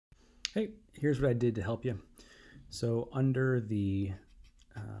Hey, here's what I did to help you. So under the,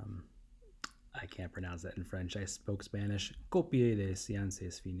 I can't pronounce that in French. I spoke Spanish. Copier de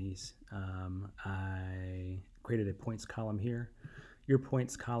sciences finis. I created a points column here. Your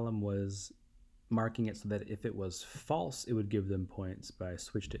points column was marking it so that if it was false, it would give them points, but I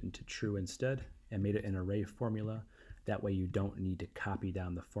switched it into true instead and made it an array formula. That way you don't need to copy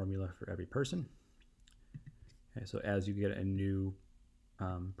down the formula for every person. Okay, so as you get a new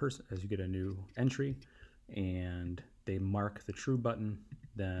as you get a new entry and they mark the true button,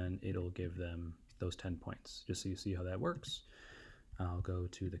 then it'll give them those 10 points, just so you see how that works. I'll go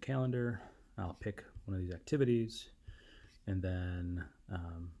to the calendar, I'll pick one of these activities, and then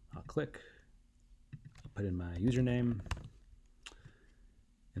I'll click, I'll put in my username,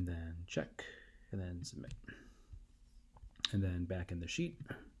 and then check, and then submit. And then back in the sheet,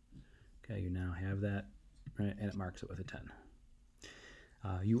 okay, you now have that, right, and it marks it with a 10.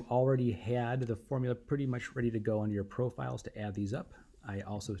 You already had the formula pretty much ready to go on your profiles to add these up. I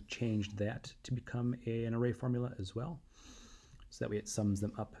also changed that to become an array formula as well, so that way it sums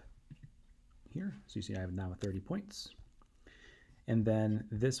them up here. So you see I have now 30 points. And then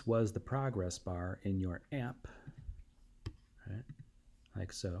this was the progress bar in your app, right?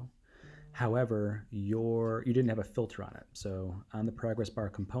 Like so. However, you didn't have a filter on it. So on the progress bar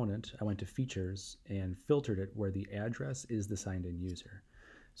component, I went to features and filtered it where the address is the signed in user.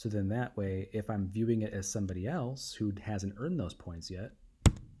 So then that way, if I'm viewing it as somebody else who hasn't earned those points yet,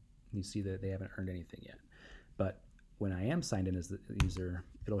 you see that they haven't earned anything yet. But when I am signed in as the user,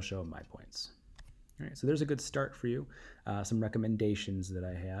 it'll show my points. All right, so there's a good start for you. Some recommendations that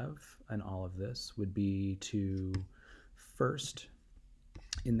I have on all of this would be to first,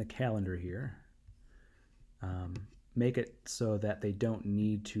 in the calendar here, make it so that they don't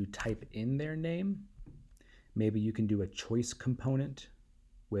need to type in their name. Maybe you can do a choice component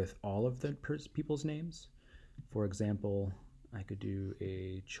with all of the people's names. For example, I could do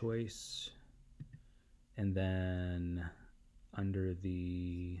a choice, and then under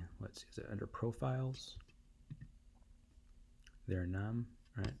the, let's see, is it under profiles? Their num,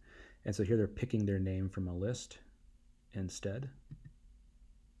 right? And so here they're picking their name from a list instead,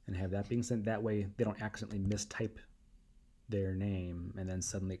 and have that being sent. That way they don't accidentally mistype their name and then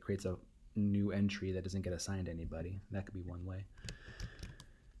suddenly it creates a new entry that doesn't get assigned to anybody. That could be one way.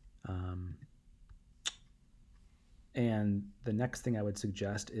 And the next thing I would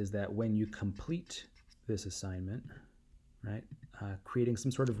suggest is that when you complete this assignment, right, creating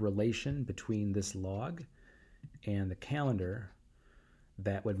some sort of relation between this log and the calendar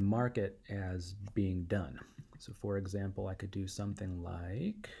that would mark it as being done. So for example, I could do something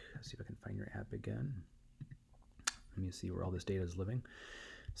like, let's see if I can find your app again. Let me see where all this data is living.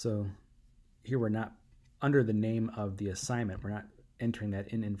 So here we're not under the name of the assignment. We're not entering that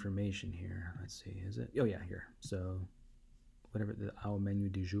in information here. Let's see, is it? Oh yeah, here. So whatever, the our menu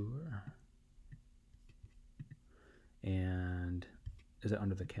du jour. And is it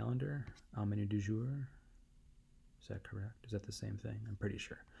under the calendar? Our menu du jour? Is that correct? Is that the same thing? I'm pretty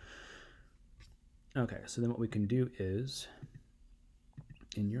sure. Okay, so then what we can do is,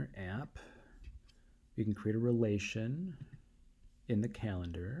 in your app, we can create a relation in the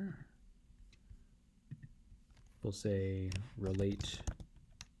calendar. We'll say relate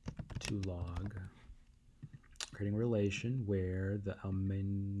to log, creating a relation where the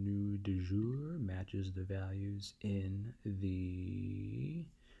menu du jour matches the values in the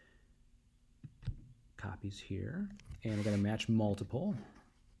copies here, and we're going to match multiple.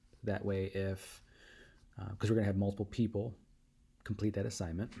 That way, if because we're going to have multiple people complete that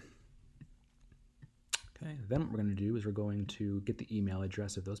assignment. Okay, then what we're going to do is we're going to get the email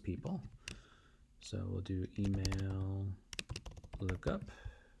address of those people. So we'll do email lookup.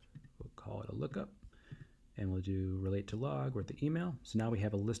 We'll call it a lookup. And we'll do relate to log with the email. So now we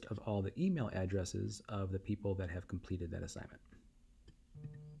have a list of all the email addresses of the people that have completed that assignment.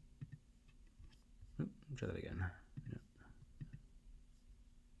 Try that again. Yeah.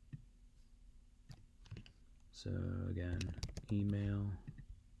 So again, email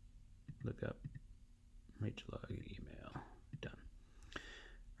lookup, relate to log, email, done. All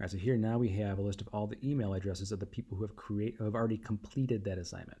right, so here now we have a list of all the email addresses of the people who have already completed that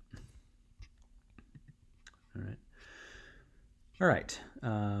assignment. All right.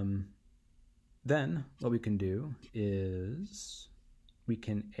 Then what we can do is we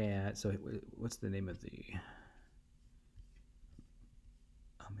can add, so what's the name of the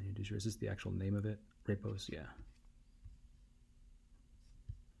menu du jour? Is this the actual name of it? Repos, yeah.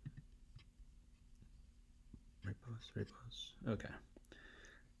 Repos, okay.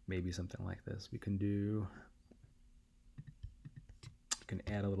 Maybe something like this. We can can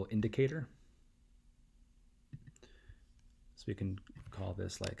add a little indicator. So we can call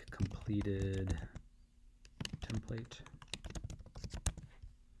this like completed template,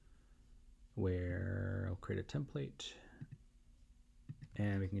 where I'll create a template,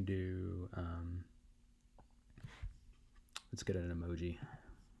 and we can do, let's get an emoji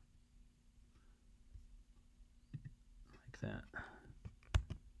like that,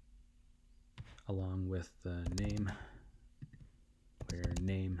 along with the name, where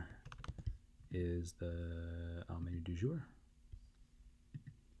name is the menu du jour.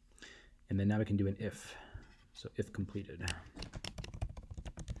 And then now we can do an if, so if completed.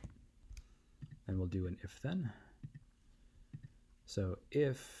 And we'll do an if then. So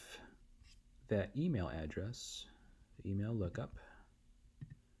if that email address, the email lookup,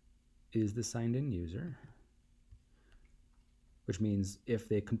 is the signed in user, which means if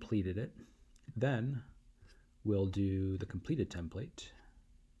they completed it, then we'll do the completed template.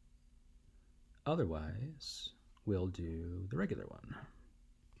 Otherwise, we'll do the regular one.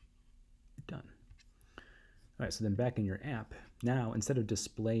 Done. All right, so then back in your app, now instead of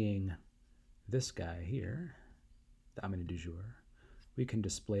displaying this guy here, the menu du jour, we can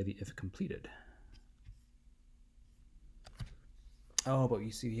display the if completed. Oh, but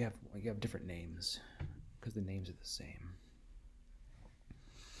you see, you have different names because the names are the same.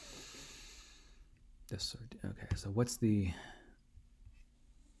 Okay, so what's the...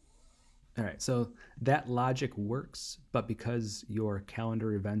 All right, so that logic works, but because your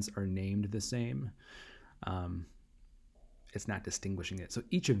calendar events are named the same, it's not distinguishing it. So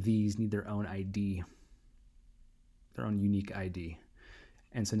each of these need their own ID, their own unique ID.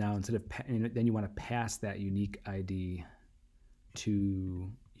 And so now instead of, then you want to pass that unique ID to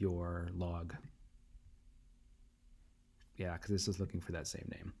your log. Yeah, because this is looking for that same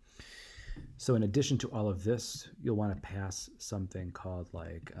name. So in addition to all of this, you'll want to pass something called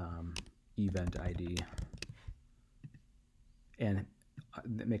like event ID, and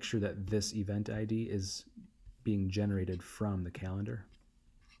make sure that this event ID is being generated from the calendar.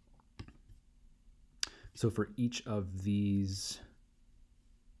 So for each of these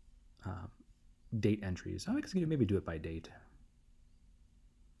date entries, I guess maybe do it by date.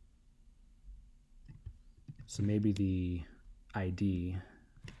 So maybe the ID,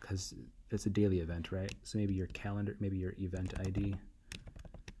 because it's a daily event, right? So maybe your calendar, maybe your event ID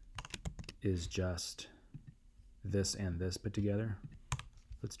is just this and this put together.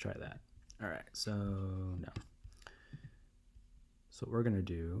 Let's try that. All right, so no. So what we're gonna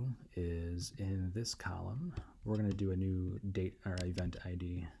do is in this column, we're gonna do a new date or event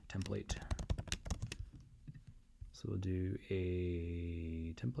ID template. So we'll do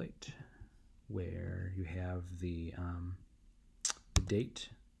a template where you have the date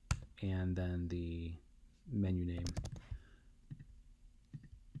and then the menu name.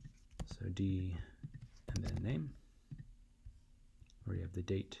 So D and then name, where you have the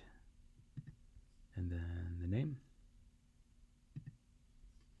date and then the name.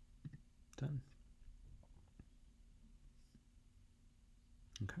 Done.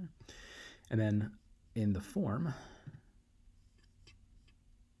 Okay. And then in the form,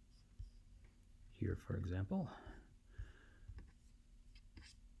 here for example,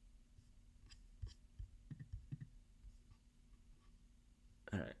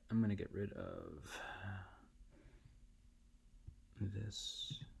 all right, I'm going to get rid of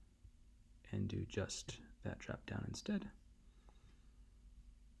this and do just that drop down instead.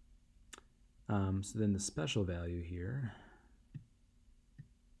 So then the special value here,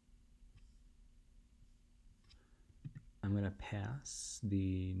 I'm going to pass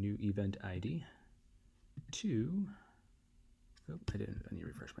the new event ID to, oh, I need to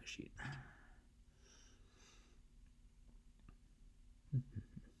refresh my sheet.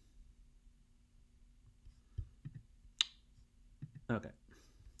 Okay,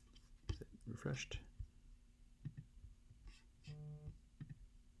 refreshed.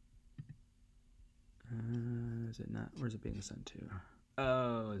 Is it not? Where's it being sent to?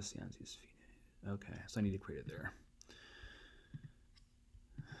 Oh, it's Yancy's feed. Okay, so I need to create it there.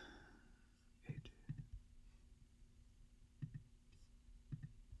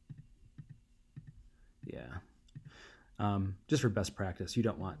 Yeah. Just for best practice, you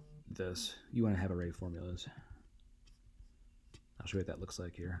don't want this. You want to have ArrayFormulas. I'll show you what that looks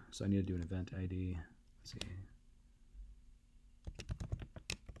like here. So I need to do an event ID. Let's see.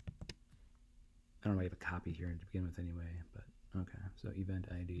 I don't know if I have a copy here to begin with anyway, but okay. So event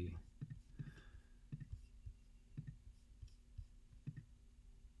ID.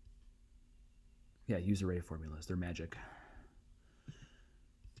 Yeah, use ArrayFormulas. They're magic.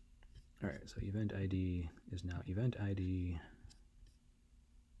 All right, so event ID is now event ID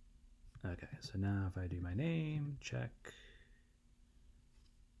Okay, so now if I do my name, check,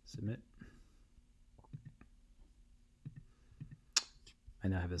 submit, I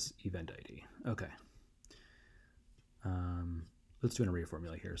now have this event ID. Okay. Let's do an array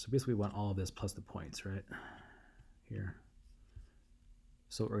formula here. So basically we want all of this plus the points, right? Here.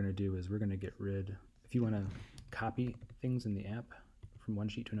 So what we're going to do is we're going to get rid, if you want to copy things in the app from one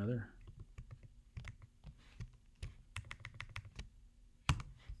sheet to another,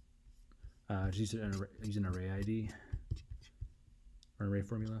 just use an array ID or array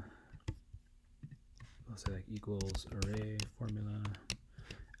formula. I'll say like equals array formula,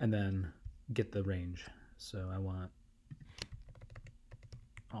 and then get the range. So I want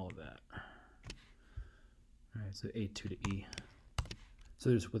all of that. All right, so A2 to E. So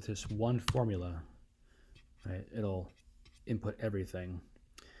there's with this one formula, right, it'll input everything.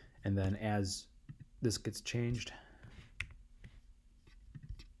 And then as this gets changed,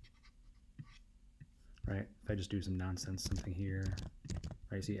 right, if I just do some nonsense, something here,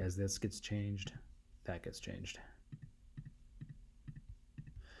 right, see, as this gets changed, that gets changed.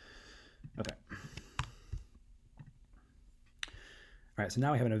 Okay. All right, so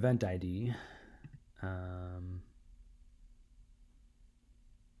now we have an event ID.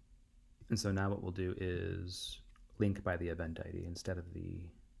 And so now what we'll do is link by the event ID instead of the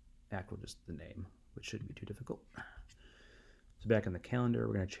actual, just the name, which shouldn't be too difficult. So back in the calendar,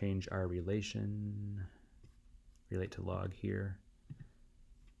 we're going to change our relate to log here.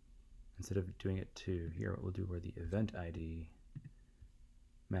 Instead of doing it to here, what we'll do where the event ID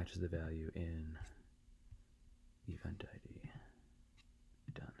matches the value in event ID.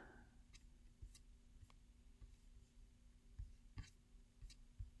 Done.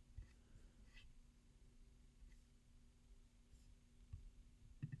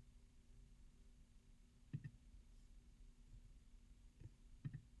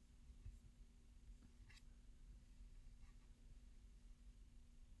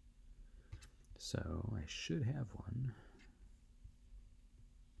 So I should have one.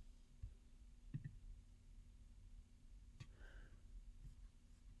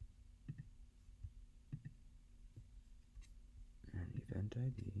 And event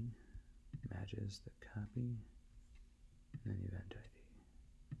ID matches the copy and then event ID.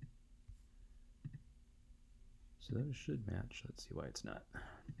 So those should match. Let's see why it's not.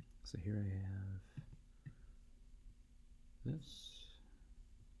 So here I have this.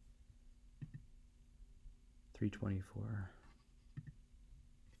 324.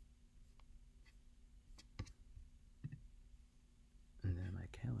 And then my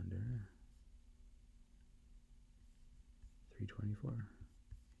calendar, 324.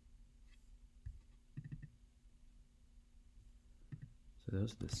 So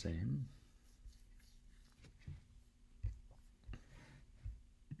those are the same.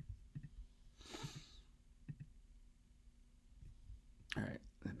 All right,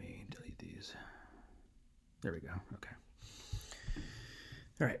 let me delete these. There we go. Okay.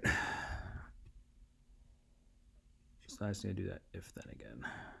 All right. So I just need to do that if then again.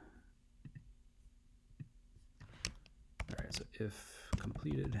 All right, so if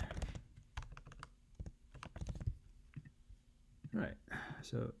completed. All right,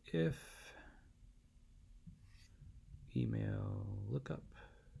 so if email lookup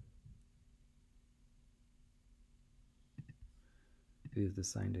is the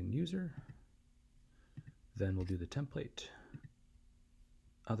signed in user, then we'll do the template.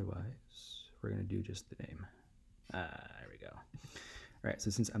 Otherwise, we're going to do just the name. There we go. All right,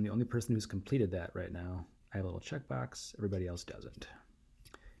 so since I'm the only person who's completed that right now, I have a little checkbox. Everybody else doesn't.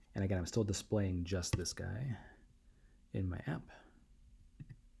 And again, I'm still displaying just this guy in my app.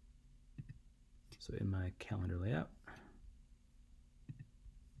 So in my calendar layout,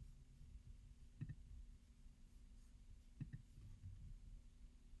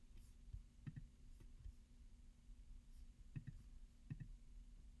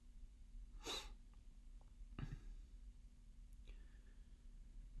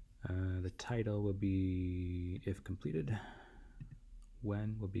 the title will be if completed.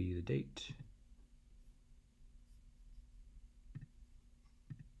 When will be the date.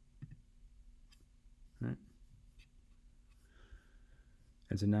 All right.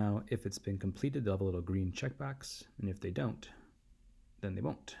 And so now if it's been completed, they'll have a little green checkbox, and if they don't, then they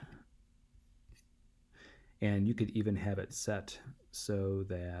won't. And you could even have it set so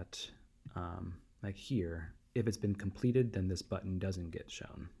that, like here, if it's been completed, then this button doesn't get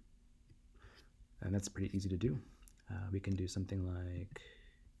shown. And that's pretty easy to do. We can do something like,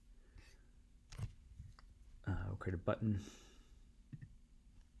 we'll create a button,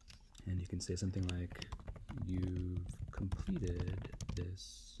 and you can say something like, you've completed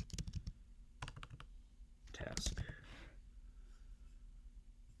this task.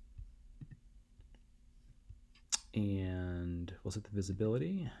 And we'll set the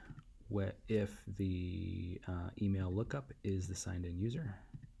visibility if the email lookup is the signed in user,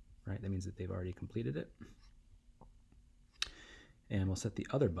 right? That means that they've already completed it. And we'll set the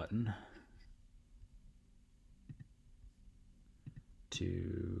other button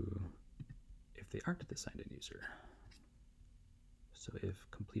to if they aren't the signed in user. So if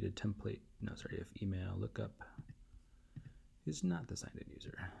completed template, no, sorry, if email lookup is not the signed in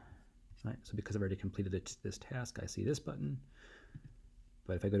user, right? So because I've already completed this task, I see this button.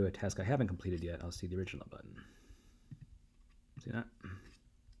 But if I go to a task I haven't completed yet, I'll see the original button. See that?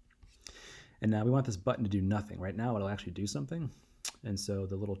 And now we want this button to do nothing. Right now it'll actually do something. And so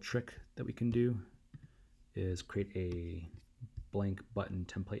the little trick that we can do is create a blank button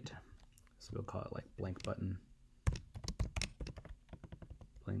template. So we'll call it like blank button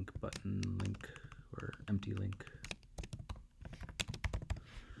link or empty link,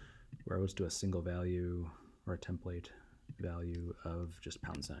 where I would do a single value or a template value of just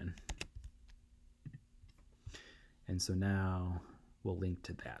 $. And so now we'll link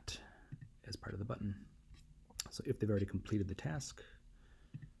to that as part of the button. So if they've already completed the task,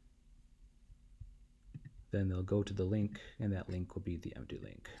 then they'll go to the link, and that link will be the empty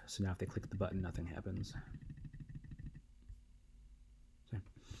link. So now if they click the button, nothing happens. Okay.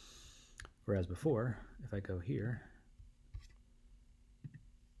 Whereas before, if I go here,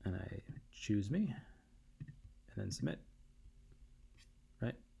 and I choose me, and then submit,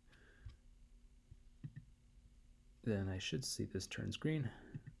 right? Then I should see this turns green,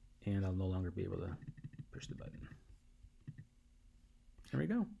 and I'll no longer be able to push the button. There we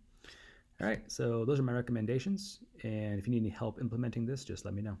go. All right, so those are my recommendations, and if you need any help implementing this, just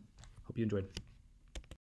let me know. Hope you enjoyed.